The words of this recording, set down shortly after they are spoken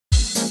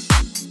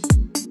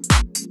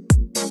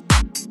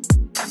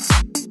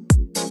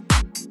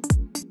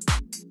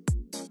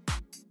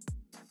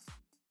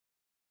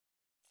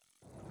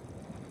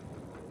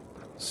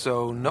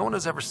So no one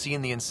has ever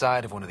seen the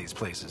inside of one of these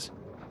places.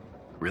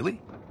 Really?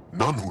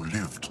 None who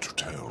lived to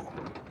tell.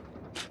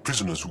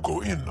 Prisoners who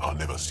go in are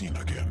never seen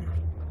again.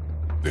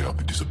 They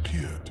have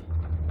disappeared.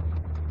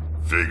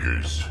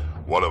 Figures.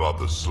 What about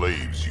the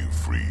slaves you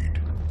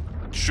freed?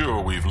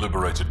 Sure, we've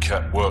liberated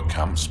Kett work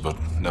camps, but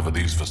never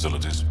these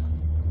facilities.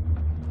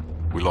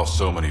 We lost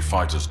so many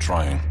fighters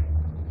trying.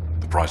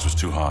 The price was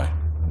too high.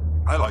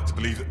 I like to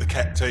believe that the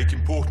Kett take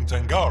important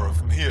Angara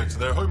from here to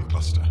their home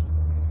cluster.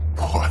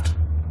 What?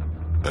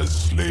 As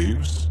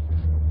slaves?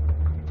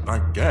 I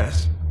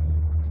guess.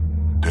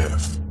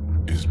 Death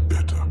is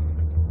better.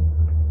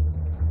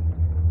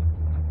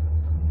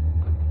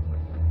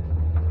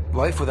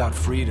 Life without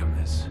freedom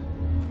is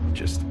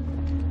just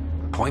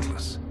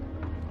pointless.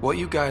 What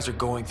you guys are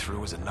going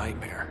through is a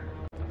nightmare.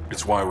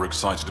 It's why we're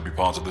excited to be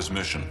part of this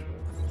mission.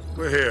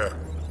 We're here.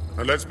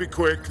 And let's be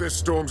quick, this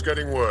storm's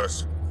getting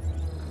worse.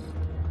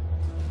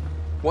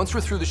 Once we're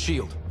through the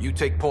shield, you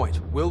take point.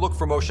 We'll look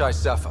for Moshae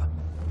Sepha.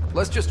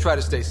 Let's just try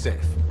to stay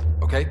safe,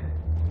 okay?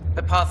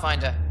 But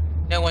Pathfinder,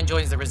 no one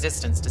joins the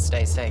Resistance to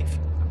stay safe.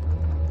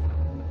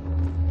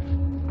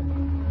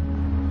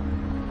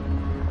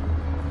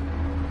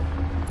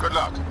 Good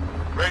luck.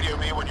 Radio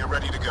me when you're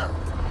ready to go.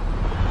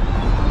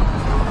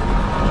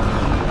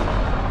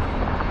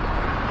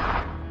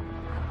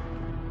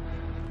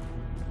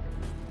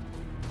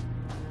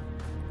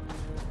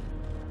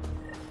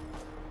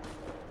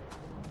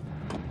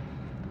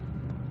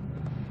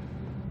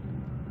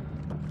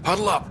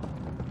 Huddle up.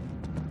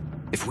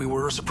 If we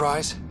were a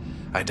surprise,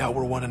 I doubt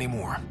we're one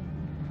anymore.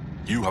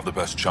 You have the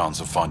best chance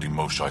of finding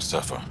Moshae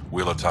Sepha.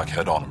 We'll attack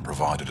head-on and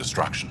provide a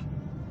distraction.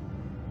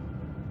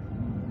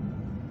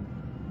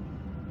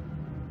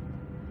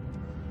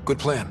 Good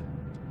plan.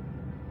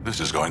 This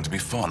is going to be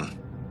fun.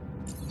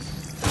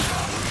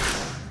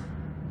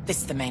 This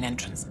is the main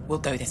entrance. We'll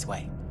go this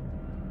way.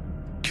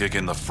 Kick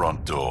in the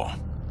front door.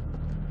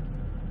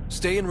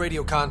 Stay in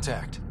radio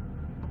contact.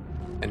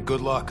 And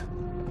good luck.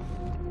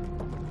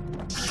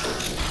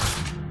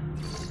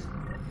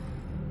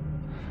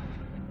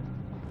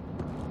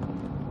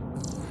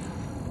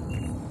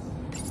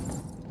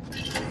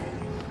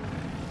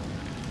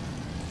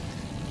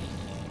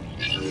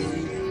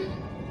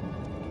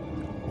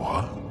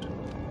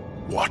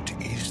 What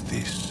is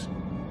this?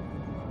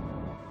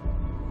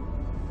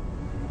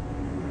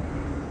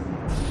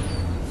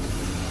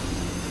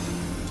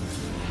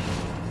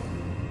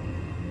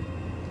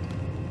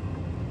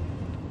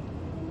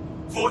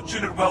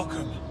 Fortunate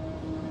welcome.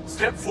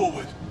 Step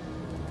forward.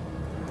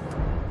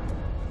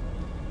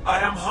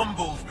 I am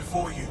humbled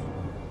before you.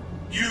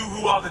 You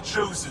who are the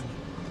chosen.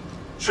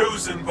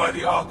 Chosen by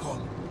the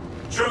Archon.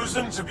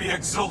 Chosen to be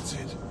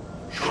exalted.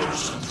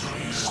 Chosen to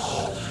be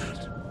exalted.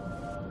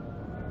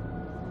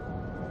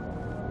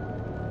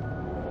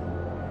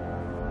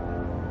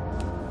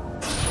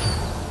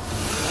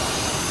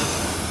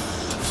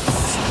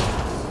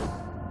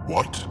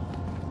 What?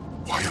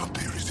 Why aren't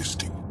they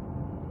resisting?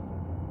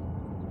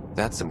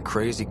 That's some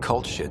crazy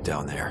cult shit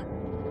down there.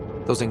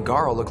 Those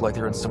Angara look like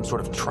they're in some sort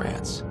of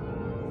trance.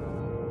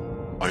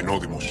 I know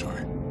the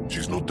Moshae.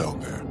 She's not down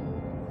there.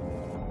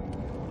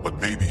 But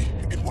maybe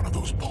in one of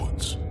those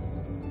pods.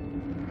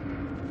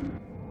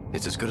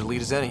 It's as good a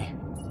lead as any.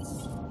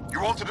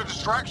 You wanted a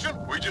distraction?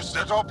 We just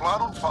set our plan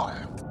on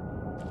fire.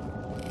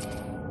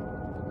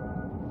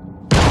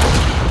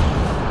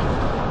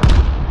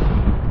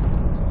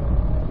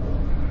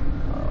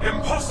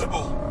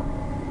 Impossible!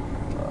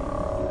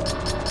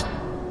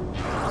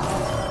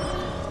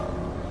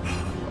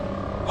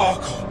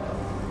 Archon.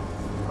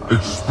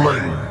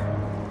 Explain.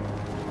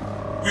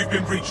 We've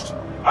been breached.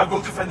 I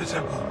will defend the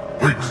temple.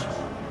 Wait.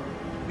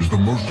 Is the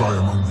Moshae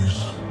among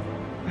these?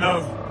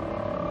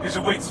 No. It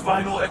awaits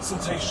final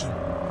exaltation.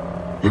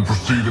 Then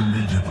proceed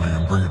immediately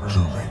and bring it to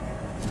me.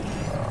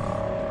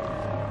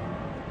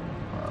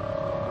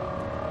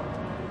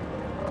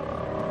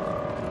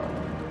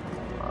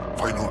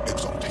 Final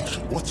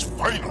exaltation? What's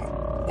final?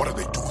 What are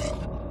they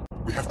doing?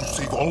 We have to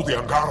save all the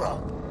Angara.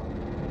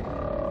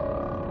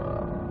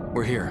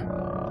 We're here.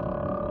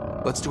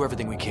 Let's do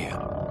everything we can.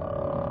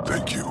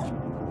 Thank you.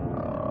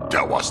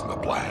 That wasn't the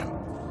plan.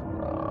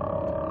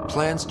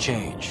 Plans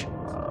change.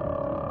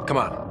 Come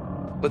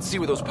on. Let's see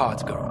where those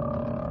pods go.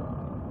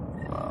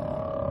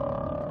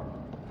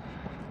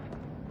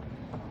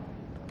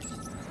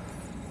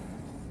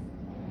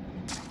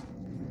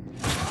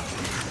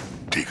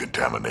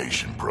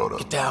 Decontamination, Proto.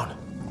 Get down.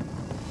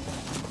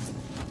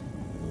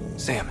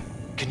 Sam,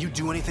 can you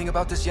do anything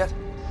about this yet?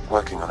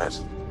 Working on it.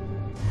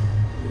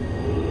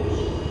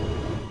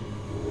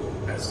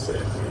 As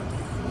said.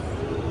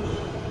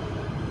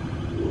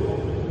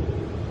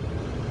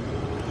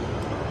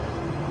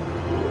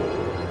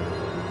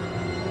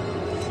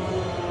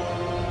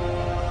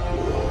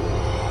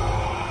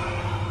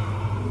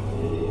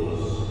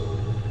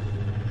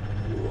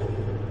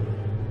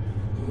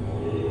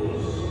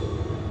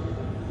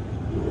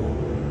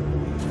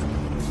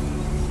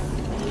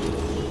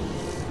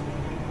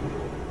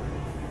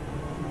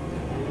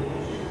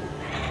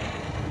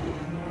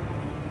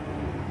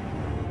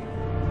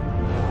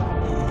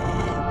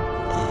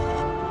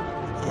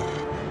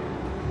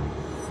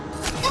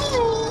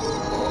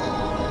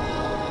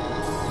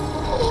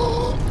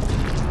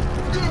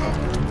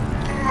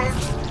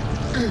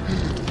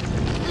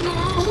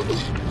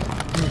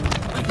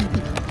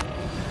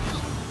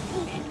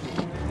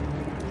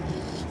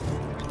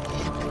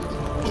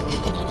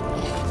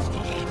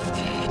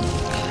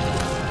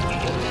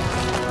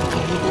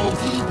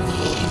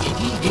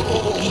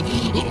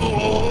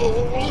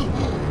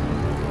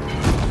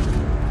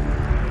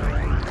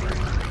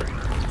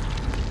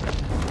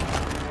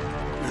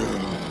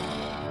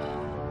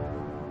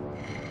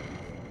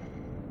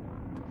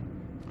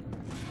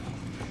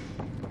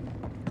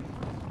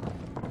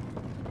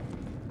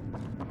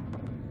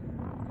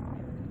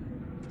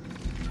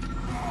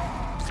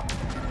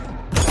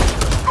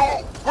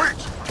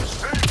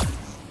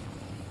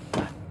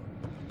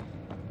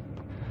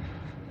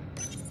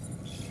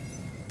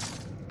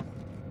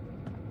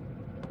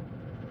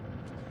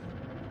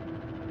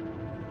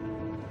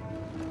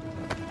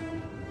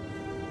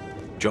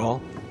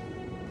 Joel?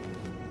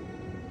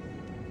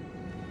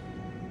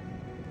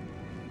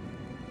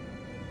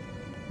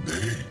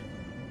 They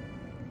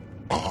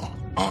are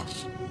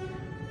us.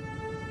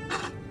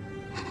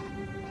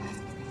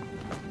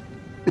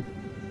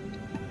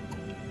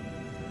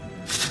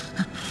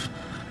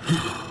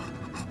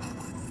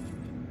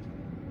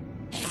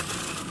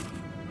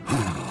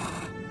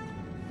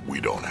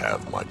 We don't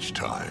have much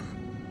time.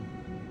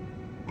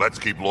 Let's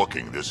keep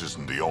looking. This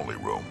isn't the only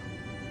room.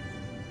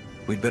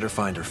 We'd better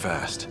find her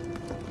fast.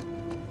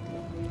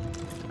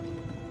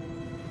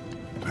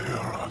 They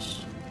are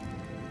us.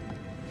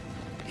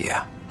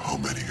 Yeah. How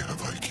many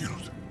have I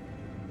killed?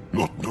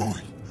 Not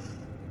knowing.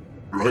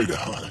 Ryder,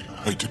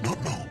 I did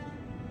not know.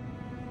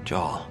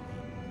 Joel,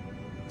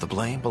 the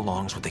blame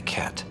belongs with the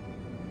Kett.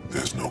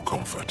 There's no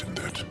comfort in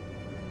that.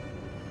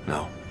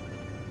 No.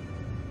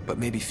 But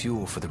maybe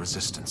fuel for the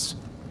Resistance.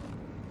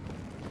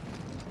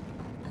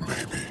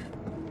 Maybe.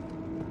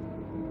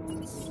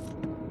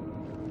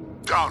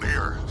 Down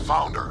here.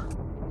 Found her.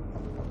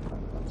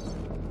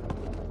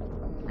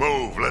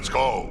 Move. Let's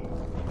go.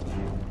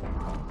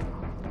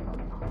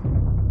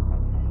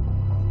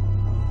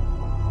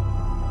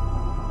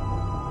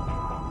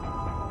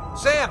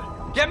 Sam!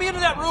 Get me into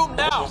that room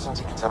now!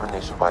 Emergency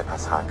contamination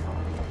bypass hack.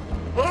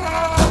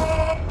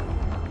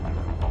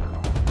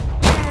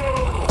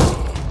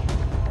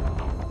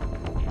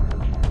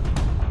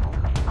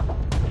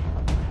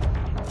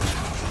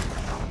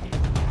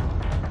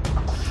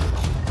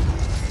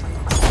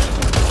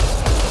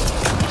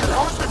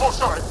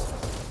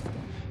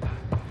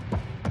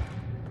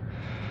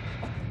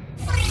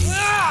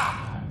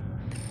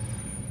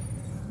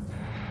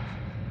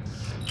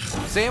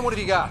 Sam, what have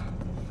you got?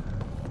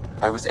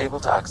 I was able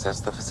to access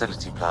the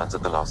facility plans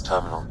at the last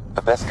terminal.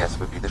 A best guess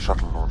would be the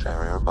shuttle launch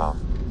area above.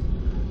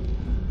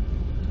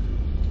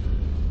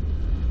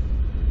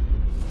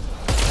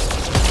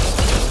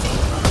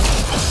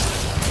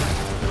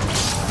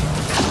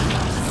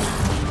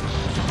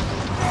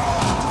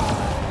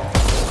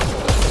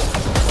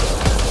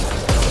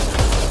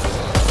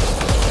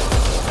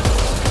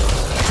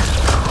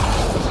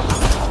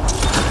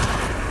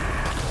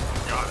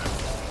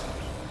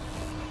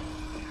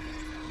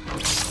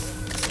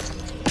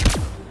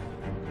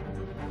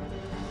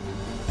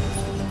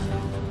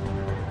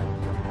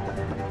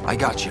 I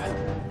got you.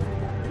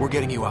 We're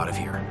getting you out of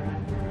here.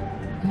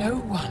 No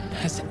one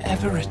has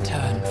ever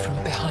returned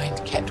from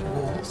behind Kett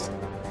walls.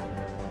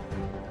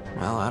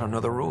 Well, I don't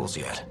know the rules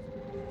yet.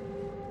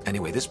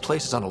 Anyway, this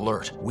place is on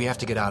alert. We have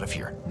to get out of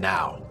here,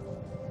 now.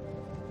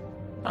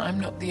 I'm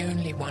not the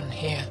only one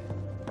here.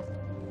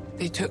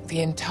 They took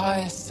the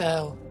entire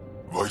cell.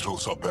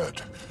 Vitals are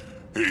bad.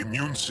 The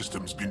immune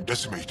system's been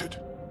decimated.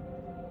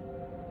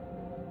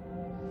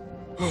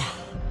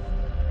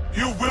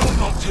 You will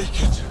not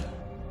take it.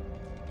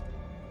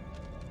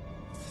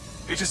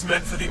 It is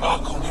meant for the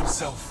Archon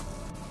himself.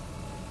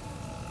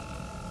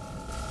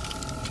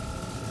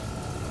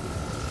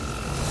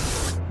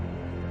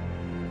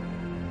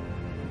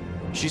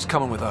 She's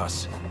coming with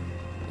us.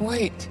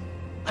 Wait,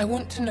 I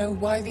want to know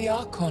why the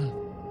Archon.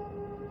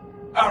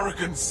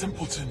 Arrogant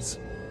simpletons.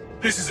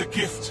 This is a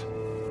gift.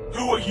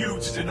 Who are you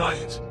to deny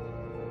it?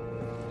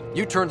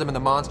 You turned them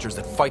into monsters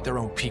that fight their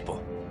own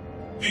people.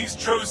 These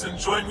Chosen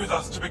join with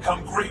us to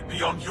become great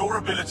beyond your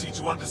ability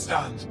to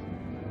understand.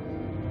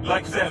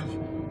 Like them,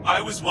 I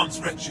was once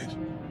wretched,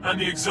 and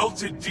the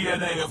exalted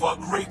DNA of our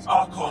great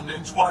Archon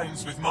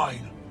entwines with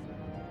mine.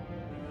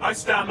 I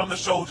stand on the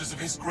shoulders of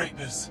his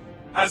greatness,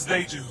 as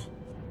they do,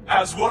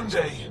 as one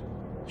day,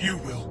 you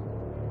will.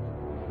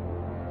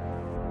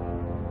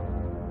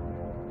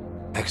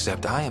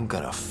 Except I am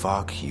gonna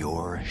fuck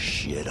your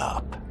shit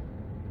up.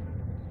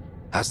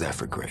 How's that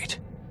for great?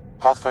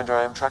 Pathfinder,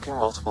 I am tracking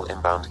multiple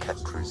inbound Kett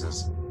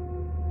cruisers.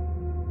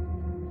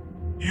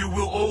 You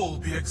will all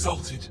be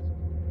exalted.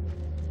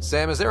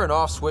 Sam, is there an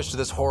off switch to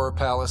this horror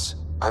palace?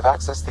 I've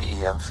accessed the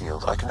EM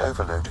field. I can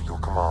overload at your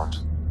command.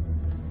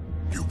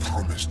 You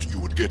promised you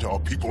would get our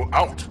people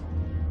out.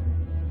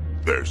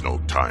 There's no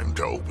time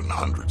to open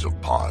hundreds of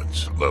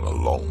pods, let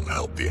alone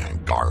help the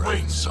Angara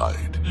Wait.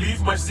 inside.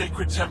 Leave my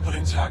sacred temple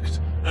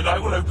intact, and I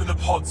will open the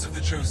pods of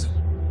the Chosen.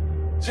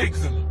 Take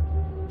them.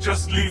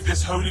 Just leave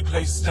this holy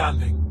place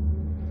standing.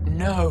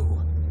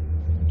 No.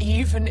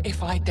 Even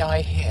if I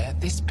die here,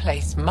 this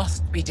place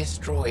must be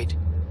destroyed.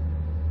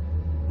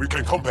 We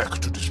can come back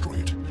to destroy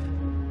it.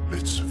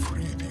 Let's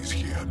free these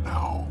here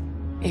now.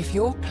 If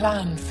your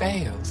plan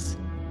fails,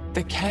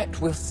 the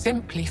Kett will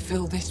simply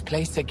fill this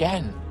place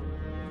again.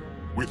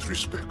 With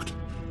respect,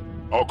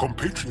 our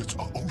compatriots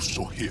are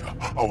also here.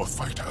 Our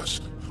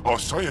fighters, our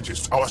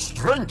scientists, our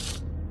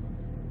strength.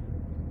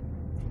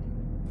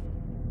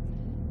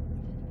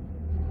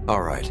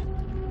 All right.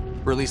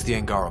 Release the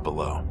Angara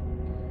below.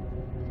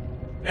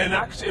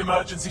 Enact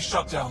emergency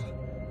shutdown.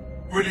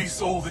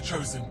 Release all the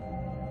Chosen.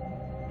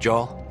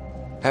 Joel,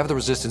 have the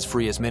Resistance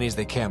free as many as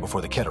they can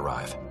before the Kett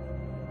arrive.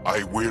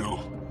 I will.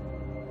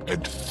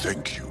 And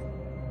thank you.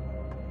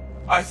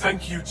 I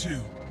thank you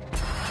too.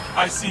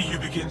 I see you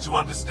begin to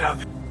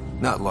understand.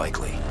 Not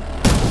likely.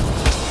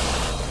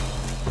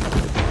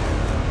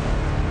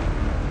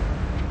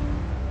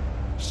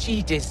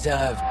 She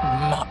deserved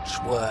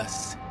much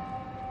worse.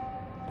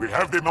 We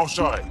have them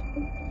outside.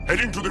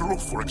 Heading to the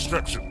roof for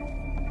extraction.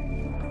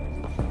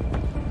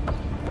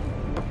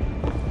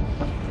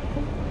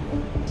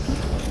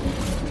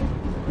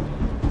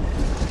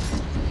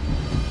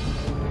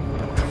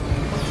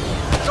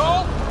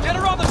 Joel, get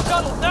her on the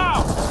shuttle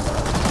now!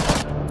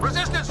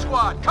 Resistance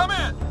squad, come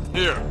in!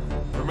 Here.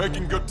 We're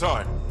making good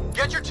time.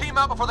 Get your team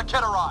out before the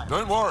Kett arrive.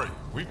 Don't worry.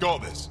 We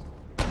got this.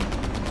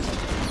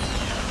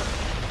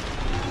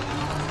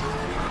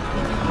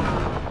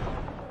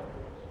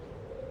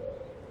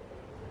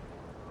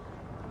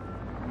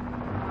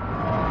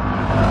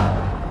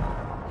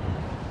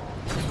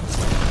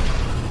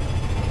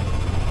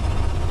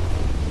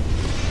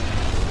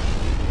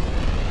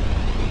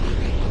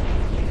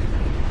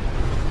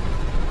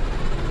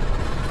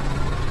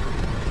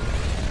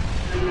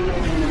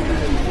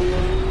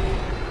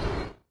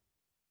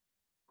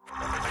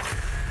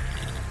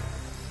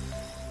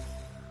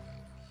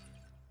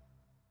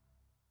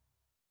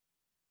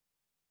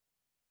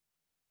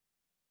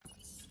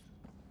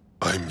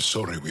 I'm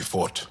sorry we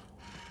fought.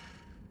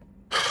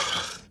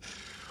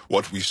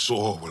 What we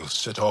saw will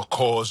set our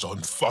cause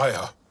on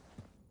fire.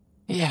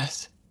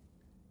 Yes.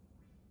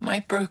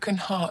 My broken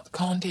heart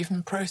can't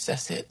even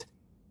process it.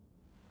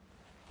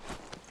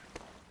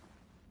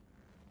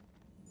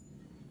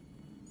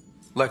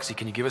 Lexi,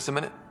 can you give us a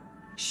minute?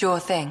 Sure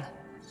thing.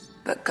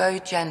 But go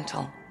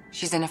gentle.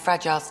 She's in a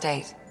fragile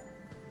state.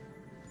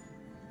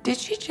 Did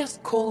she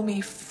just call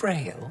me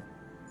frail?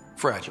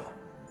 Fragile.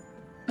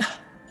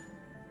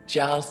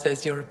 Giles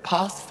says you're a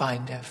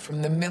pathfinder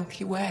from the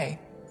Milky Way.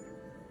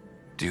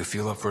 Do you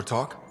feel up for a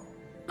talk?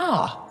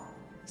 Ah,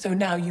 so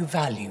now you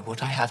value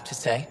what I have to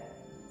say.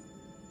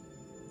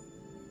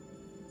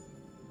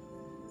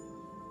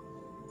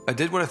 I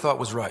did what I thought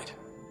was right.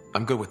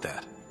 I'm good with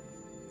that.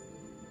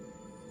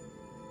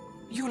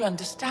 You'll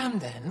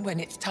understand then when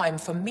it's time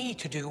for me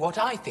to do what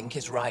I think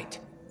is right.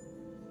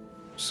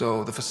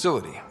 So, the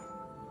facility.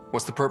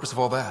 What's the purpose of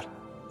all that?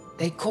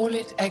 They call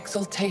it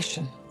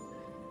exaltation.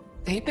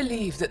 They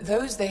believe that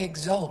those they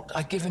exalt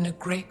are given a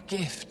great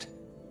gift.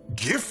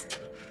 Gift?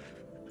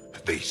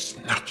 They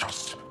snatch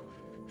us,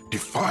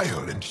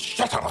 defile and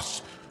shatter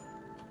us.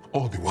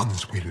 All the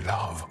ones we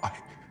love.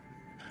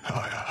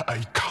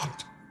 I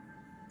can't.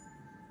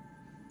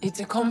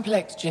 It's a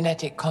complex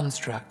genetic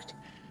construct,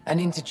 an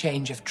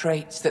interchange of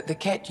traits that the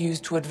Kett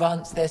use to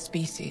advance their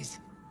species.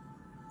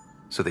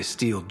 So they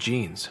steal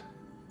genes.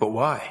 But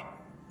why?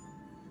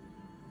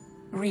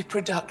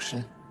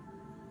 Reproduction.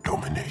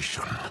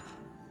 Domination.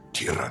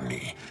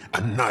 Tyranny.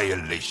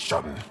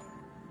 Annihilation.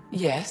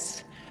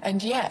 Yes,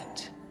 and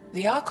yet,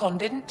 the Archon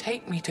didn't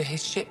take me to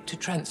his ship to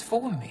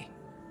transform me.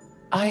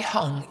 I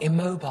hung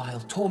immobile,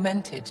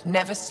 tormented,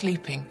 never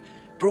sleeping,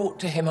 brought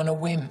to him on a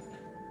whim.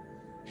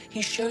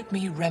 He showed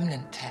me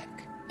remnant tech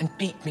and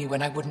beat me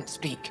when I wouldn't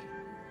speak.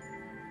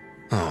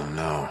 Oh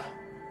no.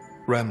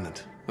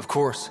 Remnant, of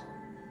course.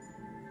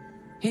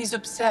 He's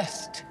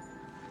obsessed.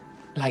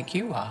 Like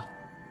you are.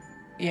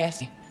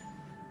 Yes.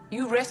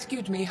 You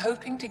rescued me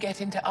hoping to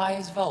get into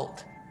Aya's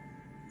vault.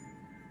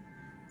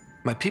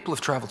 My people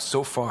have traveled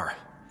so far.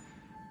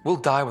 We'll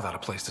die without a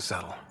place to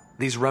settle.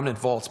 These remnant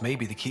vaults may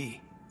be the key.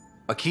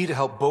 A key to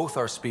help both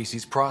our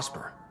species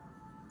prosper.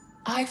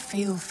 I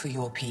feel for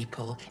your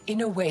people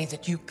in a way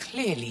that you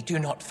clearly do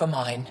not for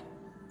mine.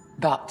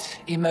 But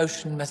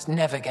emotion must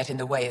never get in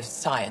the way of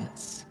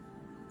science.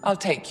 I'll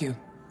take you.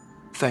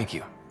 Thank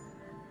you.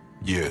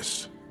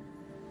 Yes.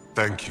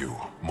 Thank you,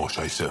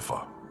 Moshe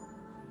Sefer.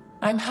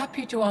 I'm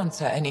happy to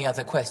answer any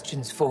other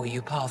questions for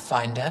you,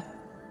 Pathfinder.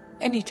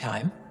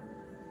 Anytime.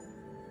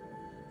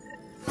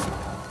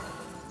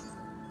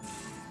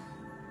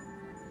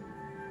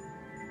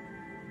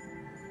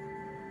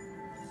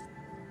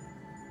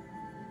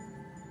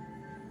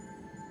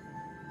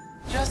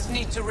 Just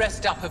need to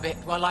rest up a bit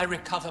while I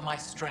recover my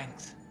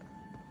strength.